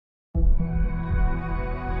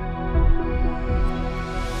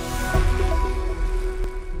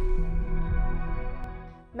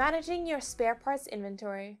Managing your spare parts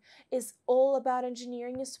inventory is all about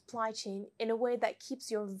engineering your supply chain in a way that keeps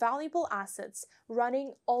your valuable assets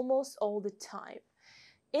running almost all the time.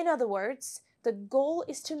 In other words, the goal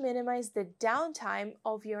is to minimize the downtime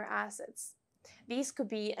of your assets. These could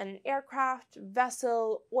be an aircraft,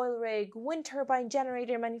 vessel, oil rig, wind turbine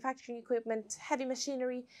generator, manufacturing equipment, heavy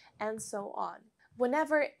machinery, and so on.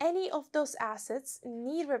 Whenever any of those assets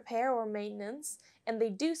need repair or maintenance, and they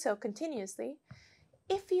do so continuously,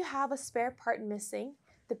 if you have a spare part missing,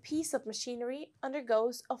 the piece of machinery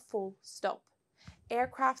undergoes a full stop.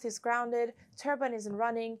 Aircraft is grounded, turbine isn't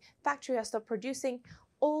running, factory has stopped producing,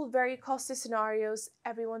 all very costly scenarios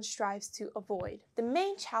everyone strives to avoid. The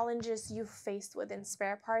main challenges you've faced within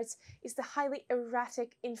spare parts is the highly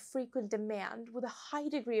erratic, infrequent demand with a high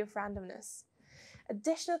degree of randomness.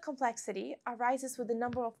 Additional complexity arises with the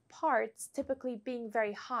number of parts typically being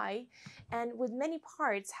very high, and with many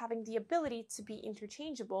parts having the ability to be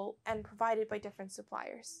interchangeable and provided by different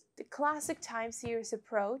suppliers. The classic time series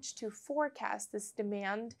approach to forecast this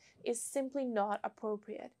demand is simply not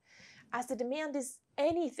appropriate, as the demand is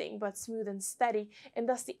anything but smooth and steady, and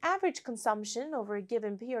thus the average consumption over a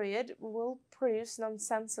given period will produce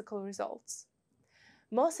nonsensical results.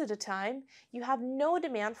 Most of the time, you have no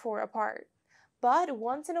demand for a part. But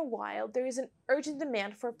once in a while, there is an urgent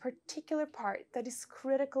demand for a particular part that is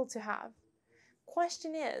critical to have.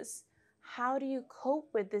 Question is, how do you cope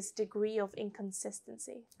with this degree of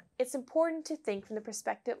inconsistency? It's important to think from the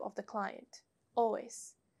perspective of the client,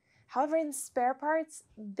 always. However, in spare parts,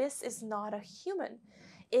 this is not a human.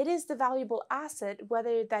 It is the valuable asset,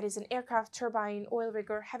 whether that is an aircraft, turbine, oil rig,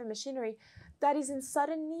 or heavy machinery, that is in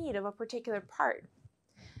sudden need of a particular part.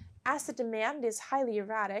 As the demand is highly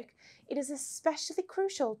erratic, it is especially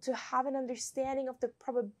crucial to have an understanding of the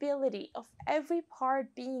probability of every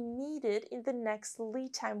part being needed in the next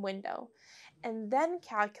lead time window, and then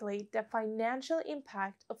calculate the financial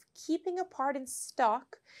impact of keeping a part in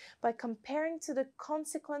stock by comparing to the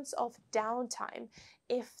consequence of downtime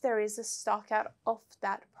if there is a stockout of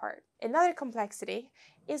that part. Another complexity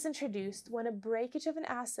is introduced when a breakage of an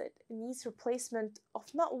asset needs replacement of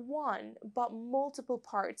not one, but multiple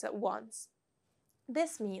parts at once.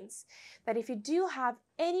 This means that if you do have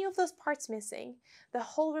any of those parts missing, the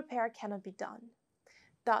whole repair cannot be done.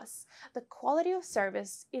 Thus, the quality of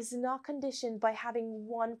service is not conditioned by having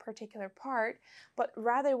one particular part, but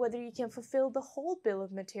rather whether you can fulfill the whole bill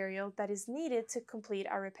of material that is needed to complete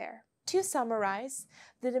a repair. To summarize,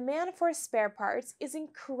 the demand for spare parts is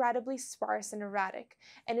incredibly sparse and erratic,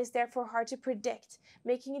 and is therefore hard to predict,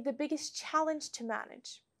 making it the biggest challenge to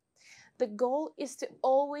manage. The goal is to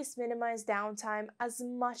always minimize downtime as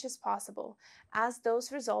much as possible, as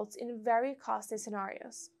those result in very costly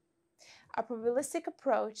scenarios. A probabilistic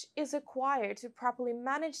approach is required to properly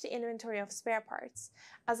manage the inventory of spare parts,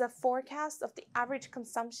 as a forecast of the average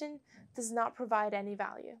consumption does not provide any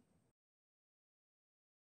value.